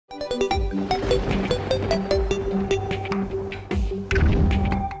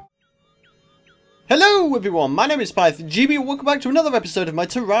Hello everyone, my name is PythonGB and welcome back to another episode of my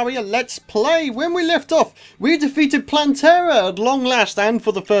Terraria Let's Play. When we left off, we defeated Plantera at long last and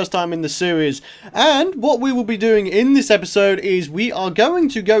for the first time in the series. And what we will be doing in this episode is we are going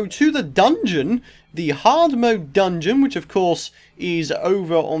to go to the dungeon, the hard mode dungeon, which of course is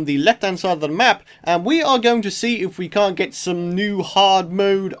over on the left hand side of the map, and we are going to see if we can't get some new hard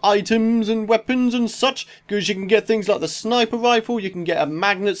mode items and weapons and such, because you can get things like the sniper rifle, you can get a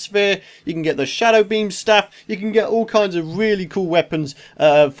magnet sphere, you can get the shadow beam staff, you can get all kinds of really cool weapons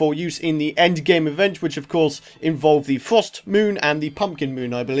for use in the end game event, which of course involve the frost moon and the pumpkin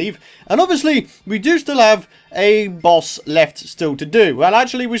moon, I believe. And obviously we do still have a boss left still to do. Well,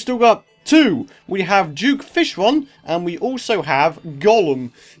 actually we still got two. We have Duke Fishron and we also have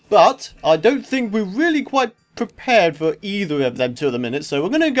Gollum, but I don't think we're really quite prepared for either of them to the minute, so we're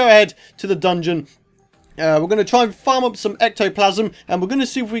going to go ahead to the dungeon. We're going to try and farm up some ectoplasm, and we're going to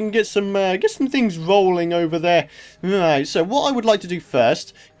see if we can get some things rolling over there. Right, so what I would like to do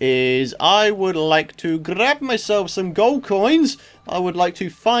first is I would like to grab myself some gold coins. I would like to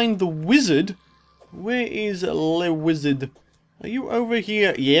find the wizard. Where is the wizard? Are you over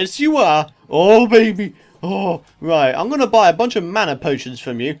here? Yes, you are. Oh, baby. Oh, right. I'm going to buy a bunch of mana potions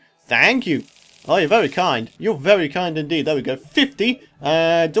from you. Thank you. Oh, you're very kind. You're very kind indeed. There we go. 50.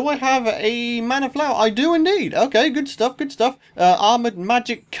 Do I have a mana flower? I do indeed. Okay, good stuff, good stuff. Armored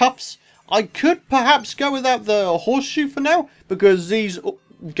magic cuffs. I could perhaps go without the horseshoe for now, because these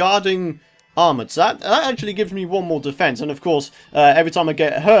guarding armored. So that actually gives me one more defense. And of course, every time I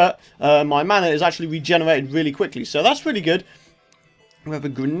get hurt, my mana is actually regenerated really quickly. So that's really good. We have a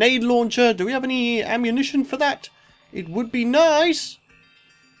grenade launcher. Do we have any ammunition for that? It would be nice.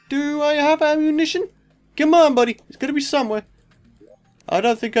 Do I have ammunition? Come on, buddy. It's going to be somewhere. I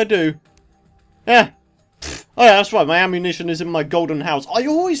don't think I do. Yeah. Oh, yeah, that's right. My ammunition is in my golden house. I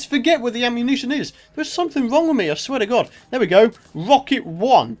always forget where the ammunition is. There's something wrong with me. I swear to God. There we go. Rocket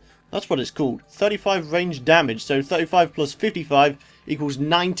 1. That's what it's called. 35 range damage. So 35 plus 55 equals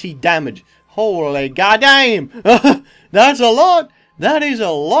 90 damage. Holy goddamn. That's a lot. That is a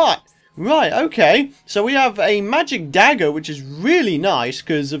lot. Right, okay. So we have a magic dagger, which is really nice,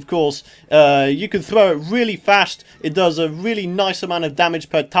 because, of course, you can throw it really fast. It does a really nice amount of damage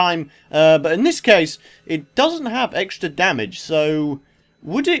per time. But in this case, it doesn't have extra damage. So,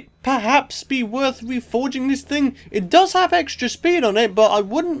 would it perhaps be worth reforging this thing? It does have extra speed on it, but I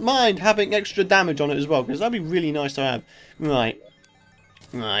wouldn't mind having extra damage on it as well, because that'd be really nice to have. Right.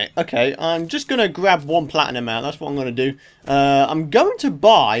 Right, okay, I'm just going to grab one platinum out, that's what I'm going to do. I'm going to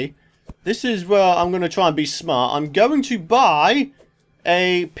buy, this is where I'm going to try and be smart, I'm going to buy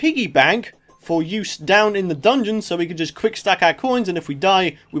a piggy bank for use down in the dungeon, so we can just quick stack our coins, and if we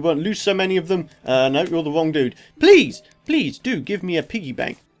die, we won't lose so many of them. No, you're the wrong dude. Please, please do give me a piggy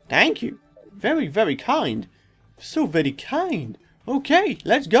bank. Thank you. Very, very kind. So very kind. Okay,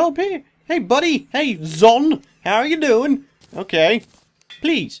 let's go up here. Hey, buddy. Hey, Zon. How are you doing? Okay.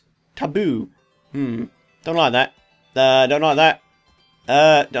 Please. Taboo. Don't like that. Don't like that.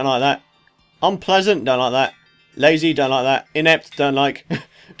 Don't like that. Unpleasant. Don't like that. Lazy. Don't like that. Inept. Don't like.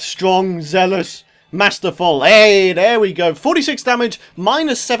 Strong. Zealous. Masterful. Hey, there we go. 46 damage.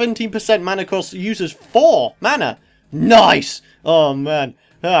 Minus 17% mana cost. Uses 4 mana. Nice. Oh, man.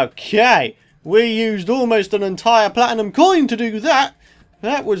 Okay. We used almost an entire platinum coin to do that.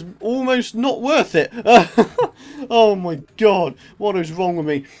 That was almost not worth it. Oh my god, what is wrong with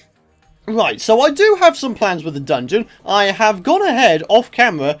me? Right, so I do have some plans with the dungeon. I have gone ahead off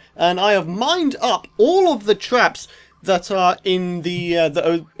camera and I have mined up all of the traps that are in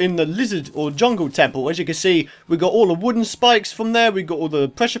the lizard or jungle temple. As you can see, we got all the wooden spikes from there, we got all the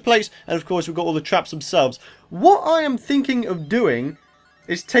pressure plates, and of course we got all the traps themselves. What I am thinking of doing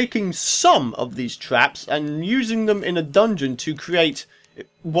is taking some of these traps and using them in a dungeon to create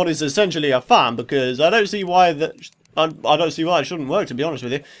what is essentially a farm, because I don't see why that I don't see why it shouldn't work, to be honest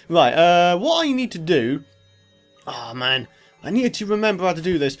with you. Right, what I need to do, oh man, I need to remember how to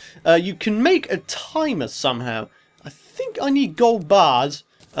do this. You can make a timer somehow. I think I need gold bars.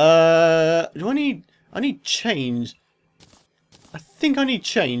 I need chains. I think I need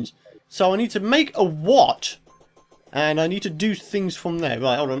chains. So I need to make a watch, and I need to do things from there.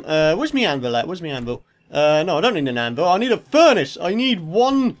 Right, hold on. Where's my anvil at? Where's my anvil? No, I don't need an anvil. I need a furnace. I need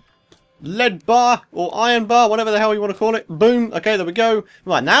one lead bar or iron bar, whatever the hell you want to call it. Boom. Okay, there we go.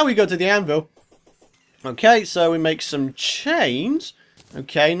 Right, now we go to the anvil. Okay, so we make some chains.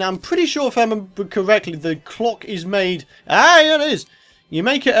 Okay, now I'm pretty sure if I remember correctly, the clock is made... Ah, yeah, it is. You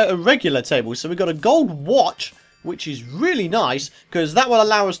make it at a regular table. So we've got a gold watch. which is really nice, because that will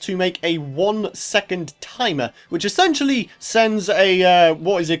allow us to make a 1-second timer, which essentially sends a,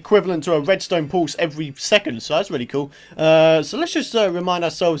 what is equivalent to a redstone pulse every second, so that's really cool. So let's just remind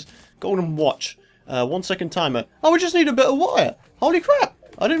ourselves, golden watch, 1-second timer. Oh, we just need a bit of wire. Holy crap,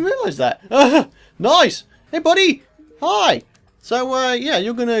 I didn't realise that. Nice. Hey, buddy. Hi. So, yeah,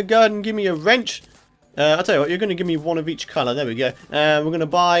 you're going to go ahead and give me a wrench. I'll tell you what, you're going to give me one of each colour. There we go. We're going to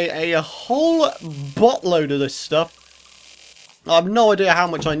buy a whole boatload of this stuff. I have no idea how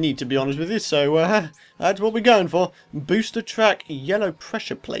much I need, to be honest with you. So, that's what we're going for. Booster track, yellow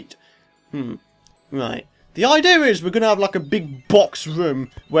pressure plate. Right. The idea is we're going to have like a big box room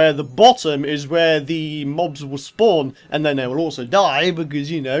where the bottom is where the mobs will spawn, and then they will also die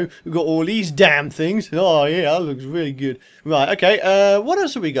because, you know, we've got all these damn things. Oh yeah, that looks really good. Right, okay, what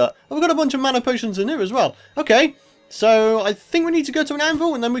else have we got? Oh, we've got a bunch of mana potions in here as well. Okay, so I think we need to go to an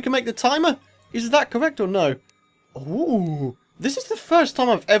anvil and then we can make the timer. Is that correct or no? Ooh, this is the first time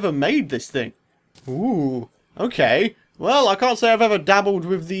I've ever made this thing. Ooh, okay. Well, I can't say I've ever dabbled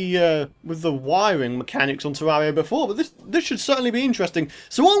with the wiring mechanics on Terraria before, but this should certainly be interesting.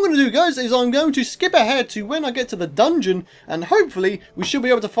 So what I'm going to do, guys, is I'm going to skip ahead to when I get to the dungeon, and hopefully we should be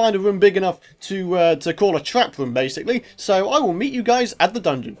able to find a room big enough to call a trap room, basically. So I will meet you guys at the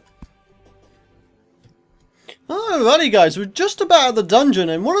dungeon. Alrighty, guys, we're just about at the dungeon,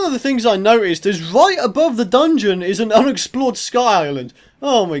 and one of the things I noticed is right above the dungeon is an unexplored sky island.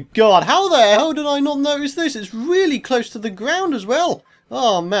 Oh my god, how the hell did I not notice this? It's really close to the ground as well.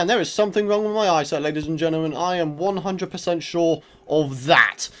 Oh man, there is something wrong with my eyesight, ladies and gentlemen. I am 100% sure of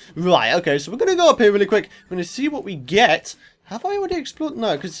that. Right, okay, so we're going to go up here really quick. We're going to see what we get. Have I already explored?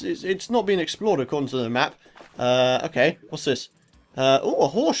 No, because it's not being explored according to the map. Okay, what's this? Oh, a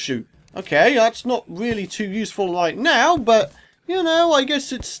horseshoe. Okay, that's not really too useful right now, but, you know, I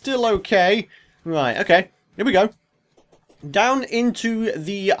guess it's still okay. Right, okay, here we go. Down into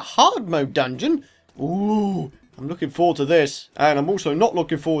the hard mode dungeon. Ooh, I'm looking forward to this. And I'm also not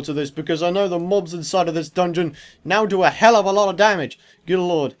looking forward to this because I know the mobs inside of this dungeon now do a hell of a lot of damage. Good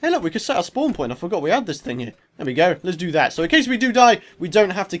lord. Hey look, we could set a spawn point. I forgot we had this thing here. There we go. Let's do that. So in case we do die, we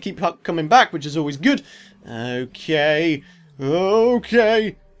don't have to keep coming back, which is always good. Okay.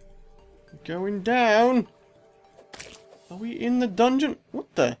 Okay. Going down. Are we in the dungeon?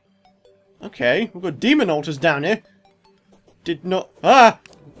 What the? Okay, we've got demon altars down here. Did not... Ah!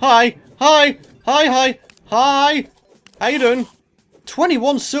 Hi! Hi! Hi! Hi! Hi! How you doing?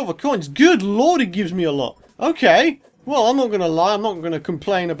 21 silver coins. Good lord, it gives me a lot. Okay. Well, I'm not going to lie. I'm not going to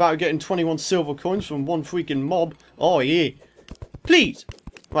complain about getting 21 silver coins from one freaking mob. Oh, yeah. Please.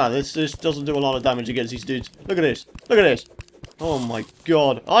 Wow, this doesn't do a lot of damage against these dudes. Look at this. Look at this. Oh, my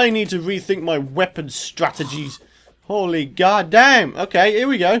God. I need to rethink my weapon strategies. Holy goddamn. Okay, here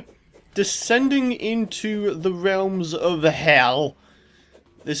we go. Descending into the realms of hell.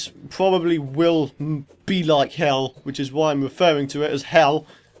 This probably will be like hell, which is why I'm referring to it as hell.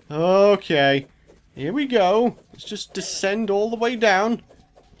 Okay, here we go. Let's just descend all the way down,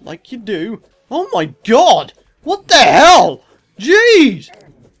 like you do. Oh my god! What the hell? Jeez!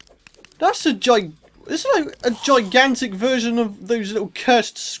 That's it's like a gigantic version of those little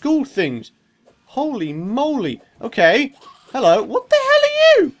cursed school things. Holy moly. Okay. Hello. What the hell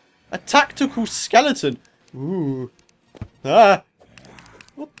are you? A tactical skeleton. Ooh. Ah.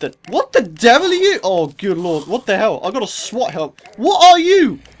 What the devil are you? Oh, good lord. What the hell? I got a SWAT help. What are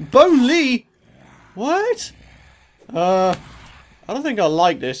you? Bone Lee? What? I don't think I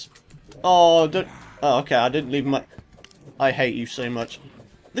like this. Oh, okay, I didn't leave my... I hate you so much.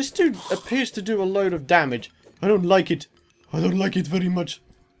 This dude appears to do a load of damage. I don't like it. I don't like it very much.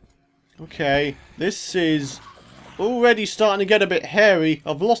 Okay, this is... already starting to get a bit hairy.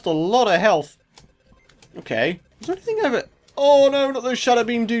 I've lost a lot of health. Okay. Is there anything over... Oh no, not those shadow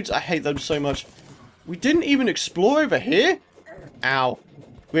beam dudes. I hate them so much. We didn't even explore over here? Ow.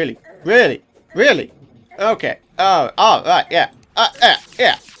 Really? Really? Really? Okay. Oh, right, yeah.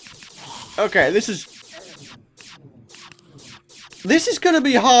 Yeah. Okay, this is going to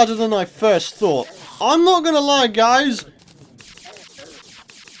be harder than I first thought. I'm not going to lie, guys.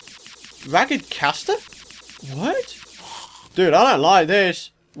 Ragged caster? What? Dude, I don't like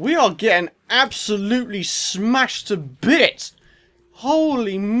this. We are getting absolutely smashed to bits.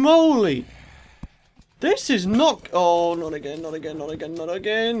 Holy moly. This is not... Oh, not again, not again, not again, not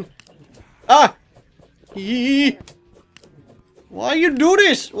again. Ah! Yee. Why you do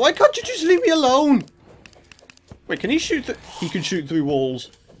this? Why can't you just leave me alone? Wait, can he shoot he can shoot through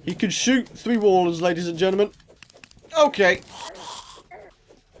walls. He can shoot through walls, ladies and gentlemen. Okay.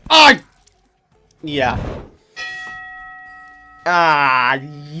 Ah! Yeah. Ah,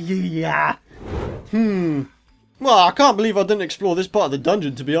 yeah. Well, I can't believe I didn't explore this part of the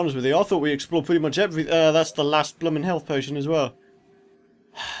dungeon, to be honest with you. I thought we explored pretty much everything. That's the last blooming health potion as well.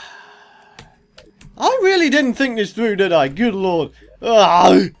 I really didn't think this through, did I? Good lord.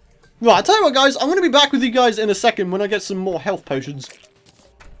 Right, I'll tell you what, guys. I'm going to be back with you guys in a second when I get some more health potions.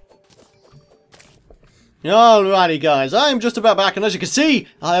 Alrighty, guys. I am just about back, and as you can see,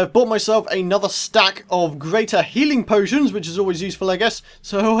 I have bought myself another stack of greater healing potions, which is always useful, I guess.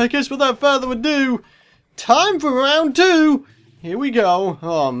 So, I guess without further ado, time for round 2. Here we go.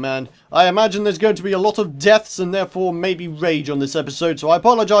 Oh, man. I imagine there's going to be a lot of deaths and therefore maybe rage on this episode, so I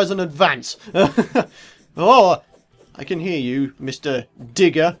apologise in advance. Oh, I can hear you, Mr.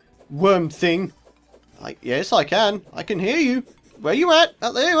 Digger, worm thing. Yes, I can. I can hear you. Where you at?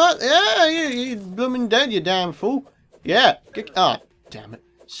 Out there you are. Yeah, you're blooming dead, you damn fool. Yeah. Ah, damn it.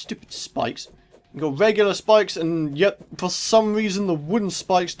 Stupid spikes. You got regular spikes, and yet for some reason the wooden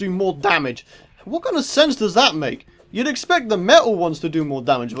spikes do more damage. What kind of sense does that make? You'd expect the metal ones to do more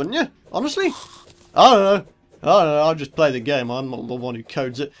damage, wouldn't you? Honestly? I don't know. I'll just play the game. I'm not the one who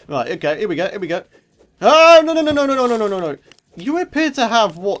codes it. Right, okay, here we go, here we go. Oh, no. You appear to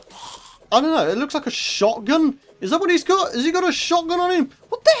have what? I don't know, it looks like a shotgun. Is that what he's got? Has he got a shotgun on him?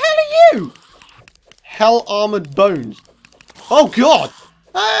 What the hell are you? Hell armored bones. Oh, God.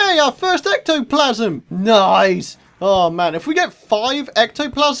 Hey, our first ectoplasm. Nice. Oh, man. If we get 5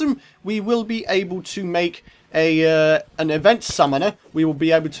 ectoplasm, we will be able to make an event summoner. We will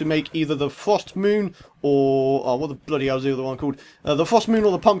be able to make either the Frost Moon or... Oh, what the bloody hell is the other one called? The Frost Moon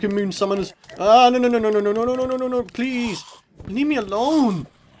or the Pumpkin Moon summoners. Ah, no, please. Leave me alone.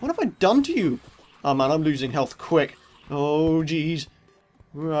 What have I done to you? Oh, man, I'm losing health quick. Oh, jeez.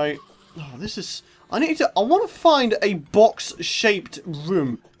 Right. Oh, this is... I want to find a box-shaped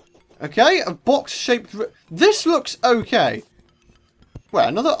room. Okay? A box-shaped room. This looks okay. Wait,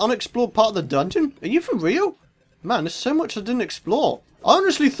 another unexplored part of the dungeon? Are you for real? Man, there's so much I didn't explore. I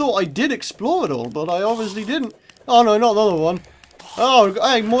honestly thought I did explore it all, but I obviously didn't. Oh, no, not another one. Oh,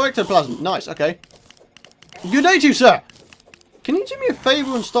 hey, more ectoplasm. Nice, okay. Good day to you, sir. Can you do me a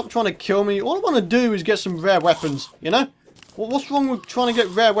favour and stop trying to kill me? All I want to do is get some rare weapons, you know? What's wrong with trying to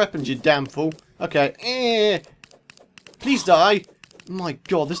get rare weapons, you damn fool? Okay. Please die. My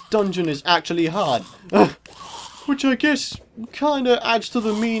god, this dungeon is actually hard. Which I guess kind of adds to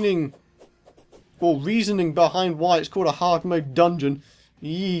the meaning or reasoning behind why it's called a hard mode dungeon.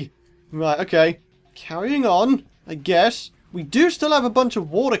 Yee. Right, okay. Carrying on, I guess. We do still have a bunch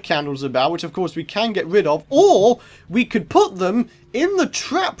of water candles about, which of course we can get rid of. Or we could put them in the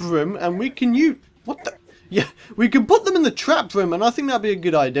trap room and we can use... What the... Yeah, we can put them in the trap room and I think that'd be a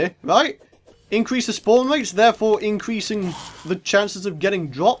good idea, right? Increase the spawn rates, therefore increasing the chances of getting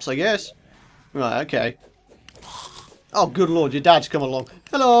drops, I guess. Right, okay. Oh, good lord, your dad's come along.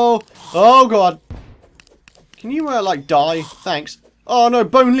 Hello! Oh, god. Can you, like, die? Thanks. Oh, no,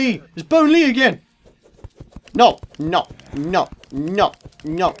 Bone Lee! It's Bone Lee again! No.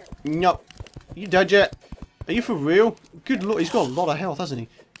 You dead yet? Are you for real? Good lord, he's got a lot of health, hasn't he?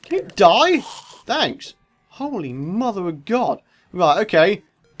 Can you die? Thanks. Holy mother of God. Right, okay.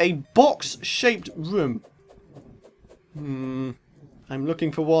 A box-shaped room. I'm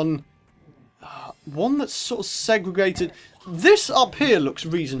looking for one. One that's sort of segregated. This up here looks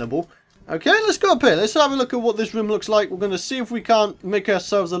reasonable. Okay, let's go up here. Let's have a look at what this room looks like. We're going to see if we can't make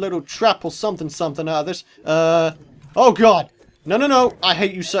ourselves a little trap or something out of this. Oh, God. No. I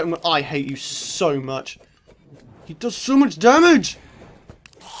hate you so much. I hate you so much. He does so much damage.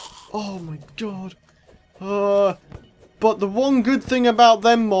 Oh, my God. But the one good thing about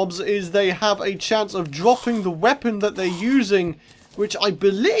them mobs is they have a chance of dropping the weapon that they're using, which I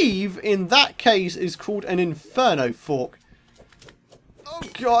believe in that case is called an Inferno Fork. Oh,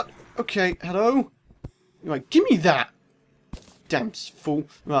 God. Okay, hello? Right, give me that. Damn fool.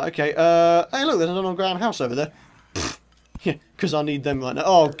 Right, okay. Hey, look, there's an underground house over there. Pfft. Yeah, because I need them right now.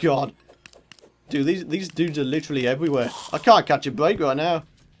 Oh, God. Dude, these dudes are literally everywhere. I can't catch a break right now.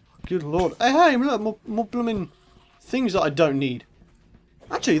 Good lord. Hey, look, more blooming things that I don't need.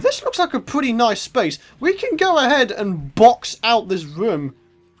 Actually, this looks like a pretty nice space. We can go ahead and box out this room.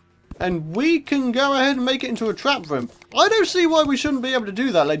 And we can go ahead and make it into a trap room. I don't see why we shouldn't be able to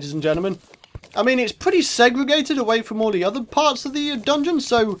do that, ladies and gentlemen. I mean, it's pretty segregated away from all the other parts of the dungeon,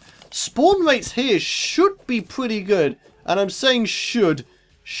 so spawn rates here should be pretty good. And I'm saying should.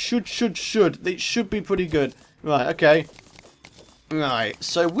 Should. It should be pretty good. Right, okay. Right,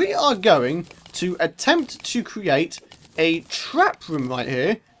 so we are going to attempt to create a trap room right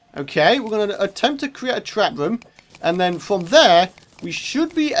here. Okay, we're going to attempt to create a trap room. And then from there, we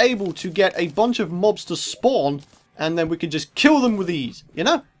should be able to get a bunch of mobs to spawn. And then we can just kill them with ease, you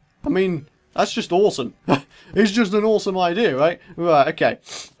know? I mean, That's just awesome. It's just an awesome idea, right? Right, okay.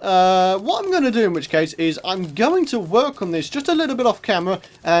 What I'm going to do in which case is I'm going to work on this just a little bit off camera,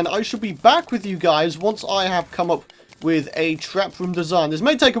 and I shall be back with you guys once I have come up with a trap room design. This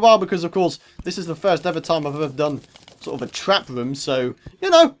may take a while because, of course, this is the first ever time I've ever done sort of a trap room, so, you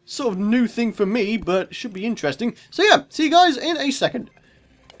know, sort of new thing for me, but it should be interesting. So yeah, see you guys in a second.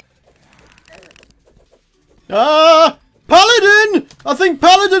 Paladin! I think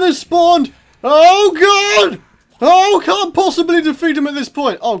Paladin has spawned! Oh god! Oh, can't possibly defeat him at this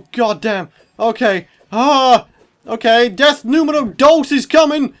point. Oh god damn. Okay. Okay, death numero dos is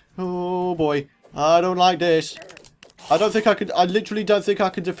coming! Oh boy. I don't like this. I literally don't think I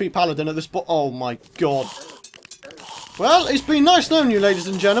could defeat Paladin at this point. Oh my god. Well, it's been nice knowing you, ladies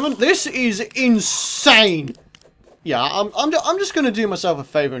and gentlemen. This is insane. Yeah, I'm just going to do myself a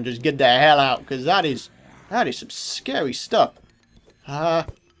favour and just get the hell out, because that is some scary stuff. No!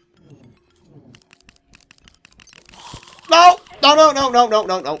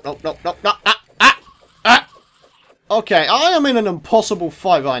 Okay, I am in an impossible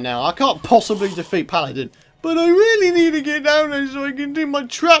fight right now. I can't possibly defeat Paladin, but I really need to get down there so I can do my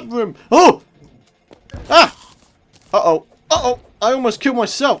trap room. Oh! Uh-oh. Uh-oh. I almost killed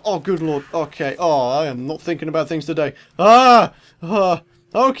myself. Oh, good lord. Okay. Oh, I am not thinking about things today.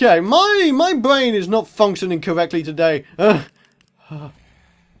 Okay. My brain is not functioning correctly today.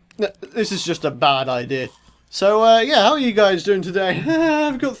 This is just a bad idea. So, yeah, how are you guys doing today?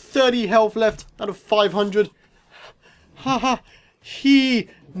 I've got 30 health left out of 500. Haha.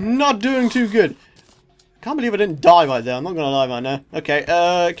 Not doing too good. Can't believe I didn't die right there. I'm not going to lie right now. Okay,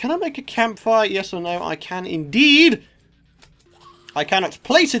 can I make a campfire? Yes or no? I can indeed. I cannot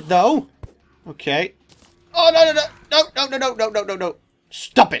place it, though. Okay. Oh, no.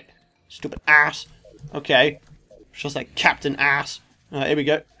 Stop it. Stupid ass. Okay. Just like Captain Ass. Alright, here we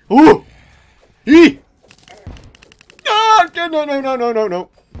go. Ooh! Eee! Ah! No.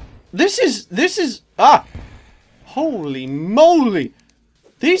 This is... Holy moly.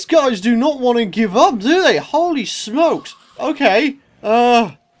 These guys do not want to give up, do they? Holy smokes. Okay.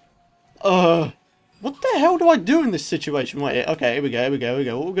 What the hell do I do in this situation? Right, okay, here we go.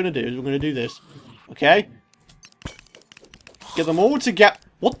 What we're going to do is we're going to do this. Okay. Get them all together.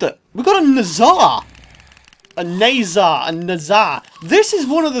 What the? We got a Nazar. A Nazar. This is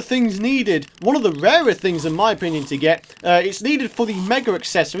one of the things needed. One of the rarer things, in my opinion, to get. It's needed for the Mega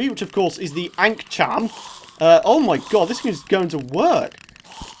Accessory, which, of course, is the Ankh Charm. Oh my god, this thing is going to work.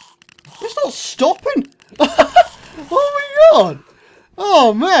 It's not stopping. Oh my god.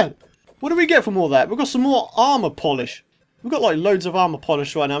 Oh man. What do we get from all that? We've got some more armor polish. We've got like loads of armor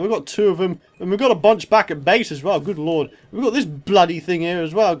polish right now. We've got 2 of them. And we've got a bunch back at base as well. Good lord. We've got this bloody thing here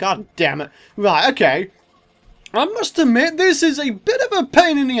as well. God damn it. Right, okay. I must admit, this is a bit of a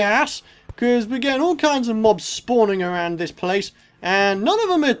pain in the ass. Because we're getting all kinds of mobs spawning around this place. And none of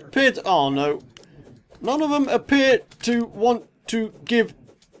them appear to... Oh no. None of them appear to want to give...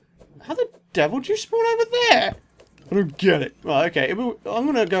 How the devil do you spawn over there? I don't get it. Right, okay. I'm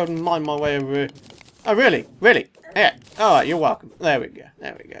going to go and mine my way over here. Oh, really? Really? Yeah. Alright, you're welcome. There we go.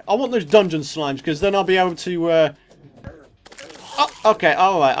 I want those dungeon slimes, because then I'll be able to... Oh, okay.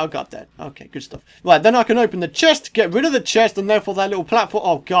 Alright, I got that. Okay, good stuff. Right, then I can open the chest, get rid of the chest, and therefore that little platform...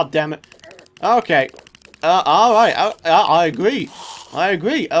 Oh, god damn it. Okay. Alright. I agree.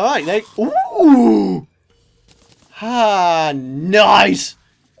 Alright, Ooh! Nice!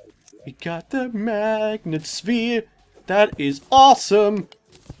 We got the magnet sphere. That is awesome.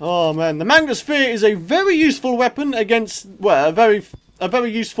 Oh man, the magnet sphere is a very useful weapon against, well, a very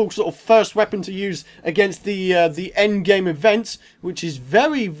useful sort of first weapon to use against the end game events, which is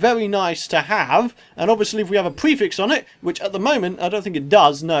very, very nice to have. And obviously if we have a prefix on it, which at the moment I don't think it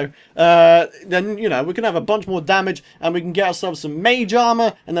does, no, then, you know, we can have a bunch more damage and we can get ourselves some mage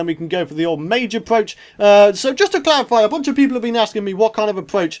armor, and then we can go for the old mage approach. So just to clarify, a bunch of people have been asking me what kind of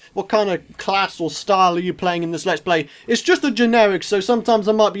approach, what kind of class or style are you playing in this Let's Play. It's just a generic, so sometimes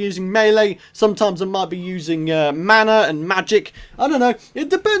I might be using melee, sometimes I might be using mana and magic. I don't know. It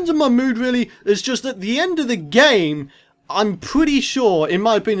depends on my mood, really. It's just at the end of the game, I'm pretty sure, in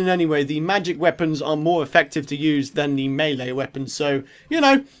my opinion anyway, the magic weapons are more effective to use than the melee weapons. So, you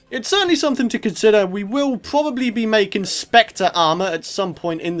know, it's certainly something to consider. We will probably be making Spectre armor at some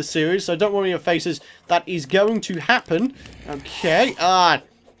point in the series, so don't worry your faces. That is going to happen. Okay,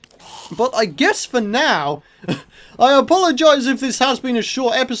 But I guess for now, I apologise if this has been a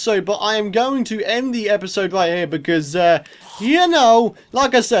short episode, but I am going to end the episode right here because, you know,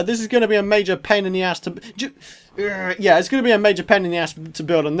 like I said, this is going to be a major pain in the ass to... yeah, it's going to be a major pain in the ass to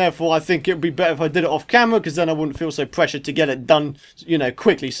build, and therefore I think it would be better if I did it off camera, because then I wouldn't feel so pressured to get it done, you know,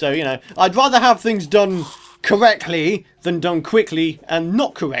 quickly. So, you know, I'd rather have things done correctly than done quickly and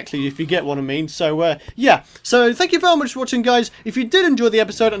not correctly, if you get what I mean. So yeah, so thank you very much for watching, guys. If you did enjoy the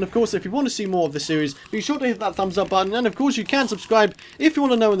episode, and of course if you want to see more of the series, be sure to hit that thumbs up button, and of course you can subscribe if you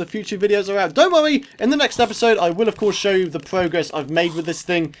want to know when the future videos are out. Don't worry, in the next episode I will of course show you the progress I've made with this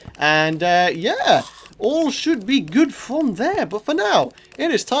thing, and yeah, all should be good from there. But for now, it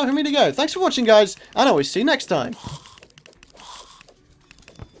is time for me to go. Thanks for watching, guys, and I will see you next time.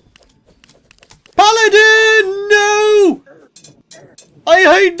 Paladin! No! I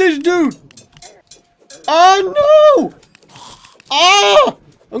hate this dude! Oh no! Ah!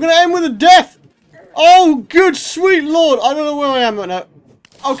 I'm gonna end with a death! Oh, good sweet lord! I don't know where I am right now.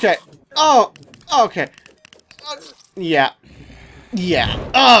 Okay. Oh, okay. Yeah. Yeah.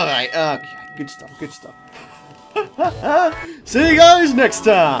 Alright, okay. Good stuff, good stuff. See you guys next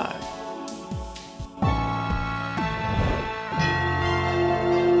time!